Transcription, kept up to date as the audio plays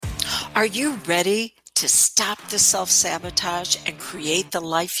Are you ready to stop the self-sabotage and create the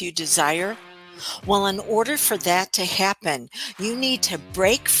life you desire? Well, in order for that to happen, you need to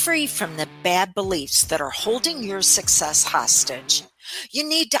break free from the bad beliefs that are holding your success hostage. You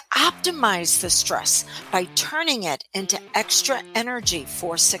need to optimize the stress by turning it into extra energy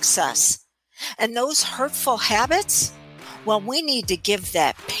for success. And those hurtful habits? Well, we need to give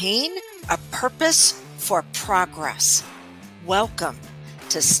that pain a purpose for progress. Welcome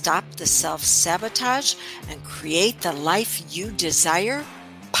to Stop the Self-Sabotage and Create the Life You Desire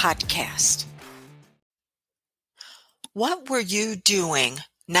podcast. What were you doing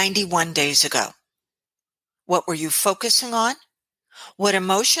 91 days ago? What were you focusing on? What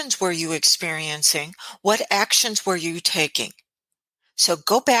emotions were you experiencing? What actions were you taking? So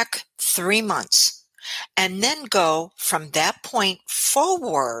go back 3 months and then go from that point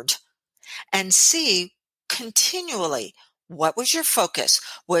forward and see continually, what was your focus?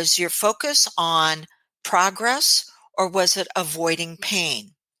 Was your focus on progress or was it avoiding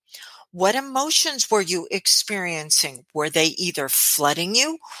pain? What emotions were you experiencing? Were they either flooding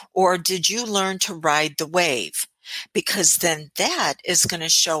you or did you learn to ride the wave? Because then that is going to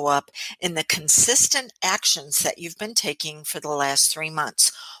show up in the consistent actions that you've been taking for the last 3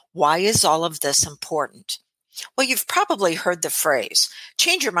 months. Why is all of this important? Well, you've probably heard the phrase,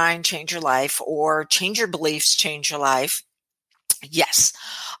 change your mind, change your life, or change your beliefs, change your life. Yes,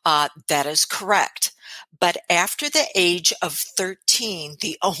 that is correct. But after the age of 13,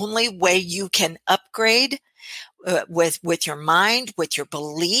 the only way you can upgrade with your mind, with your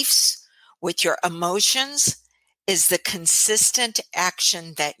beliefs, with your emotions is the consistent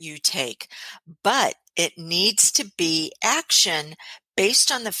action that you take. But it needs to be action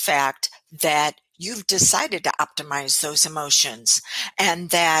based on the fact that you've decided to optimize those emotions and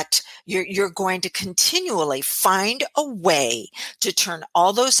that you're going to continually find a way to turn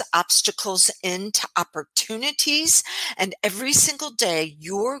all those obstacles into opportunities. And every single day,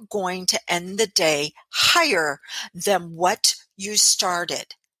 you're going to end the day higher than what you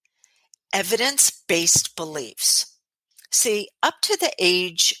started. Evidence-based beliefs. See, up to the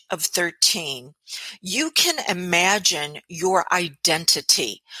age of 13, you can imagine your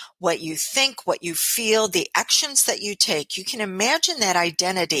identity, what you think, what you feel, the actions that you take. You can imagine that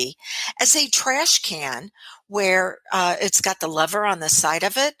identity as a trash can where it's got the lever on the side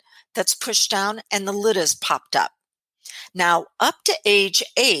of it that's pushed down and the lid is popped up. Now, up to age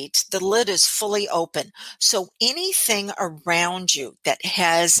 8, the lid is fully open. So anything around you that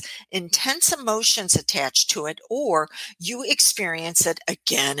has intense emotions attached to it, or you experience it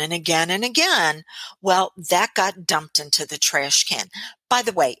again and again and again, well, that got dumped into the trash can. By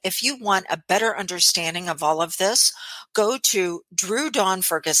the way, if you want a better understanding of all of this, go to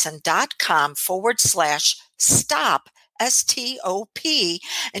drewdawnferguson.com/stop, STOP,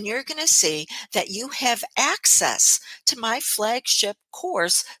 and you're going to see that you have access to my flagship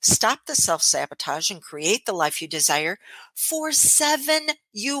course, Stop the Self-Sabotage and Create the Life You Desire, for $7.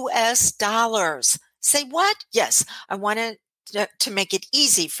 Say what? Yes, I wanted to make it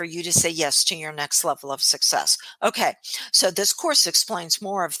easy for you to say yes to your next level of success. Okay, so this course explains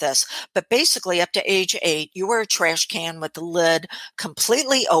more of this, but basically up to age 8, you were a trash can with the lid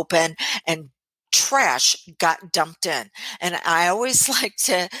completely open and trash got dumped in. And I always like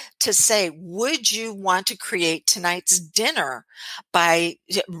to say, would you want to create tonight's dinner by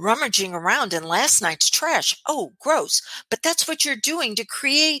rummaging around in last night's trash? Oh, gross. But that's what you're doing to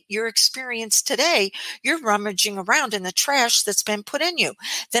create your experience today. You're rummaging around in the trash that's been put in you.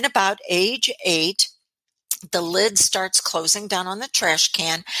 Then about age 8, the lid starts closing down on the trash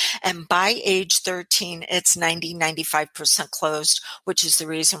can. And by age 13, it's 95% closed, which is the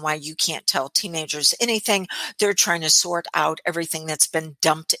reason why you can't tell teenagers anything. They're trying to sort out everything that's been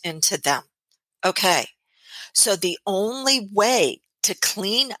dumped into them. Okay. So the only way to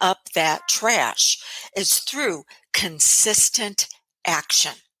clean up that trash is through consistent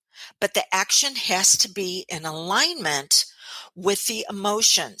action. But the action has to be in alignment with the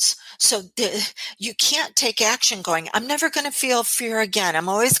emotions. So you can't take action going, I'm never going to feel fear again. I'm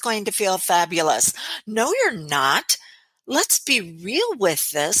always going to feel fabulous. No, you're not. Let's be real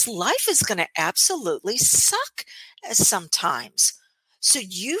with this. Life is going to absolutely suck sometimes. So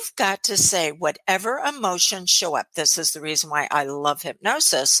you've got to say whatever emotions show up. This is the reason why I love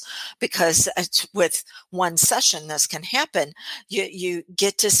hypnosis, because with one session, this can happen. You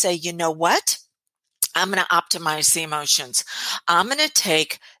get to say, you know what? I'm going to optimize the emotions. I'm going to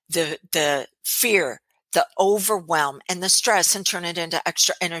take the fear, the overwhelm, and the stress and turn it into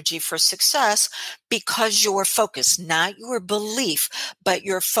extra energy for success, because your focus, not your belief, but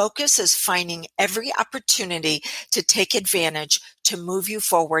your focus is finding every opportunity to take advantage to move you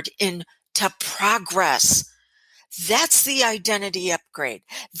forward into progress. That's the identity upgrade.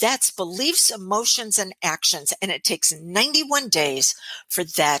 That's beliefs, emotions, and actions. And it takes 91 days for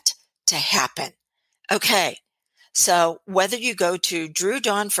that to happen. Okay. So whether you go to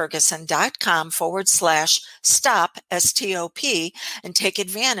drewdawnferguson.com/stop, STOP, and take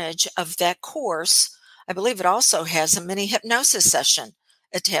advantage of that course, I believe it also has a mini hypnosis session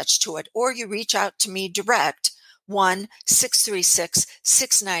attached to it, or you reach out to me direct,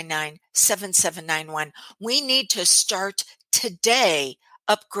 1-636-699-7791. We need to start today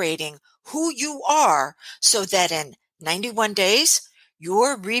upgrading who you are so that in 91 days,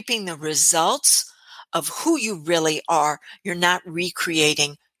 you're reaping the results of who you really are. You're not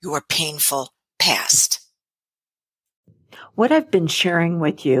recreating your painful past. What I've been sharing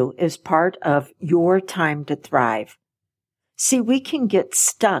with you is part of your time to thrive. See, we can get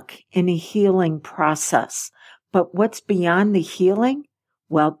stuck in a healing process, but what's beyond the healing?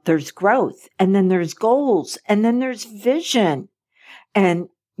 Well, there's growth, and then there's goals, and then there's vision. And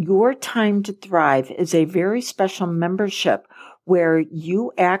your time to thrive is a very special membership where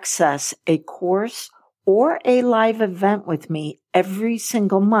you access a course or a live event with me every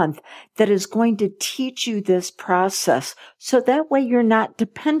single month that is going to teach you this process. So that way you're not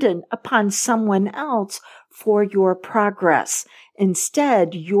dependent upon someone else for your progress.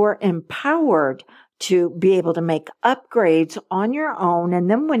 Instead, you're empowered to be able to make upgrades on your own. And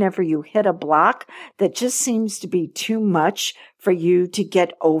then whenever you hit a block that just seems to be too much for you to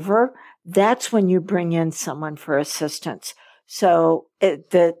get over, that's when you bring in someone for assistance. So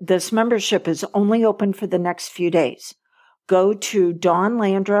this membership is only open for the next few days. Go to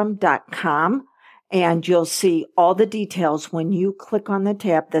dawnlandrum.com and you'll see all the details when you click on the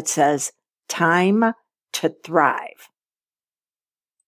tab that says Time to Thrive.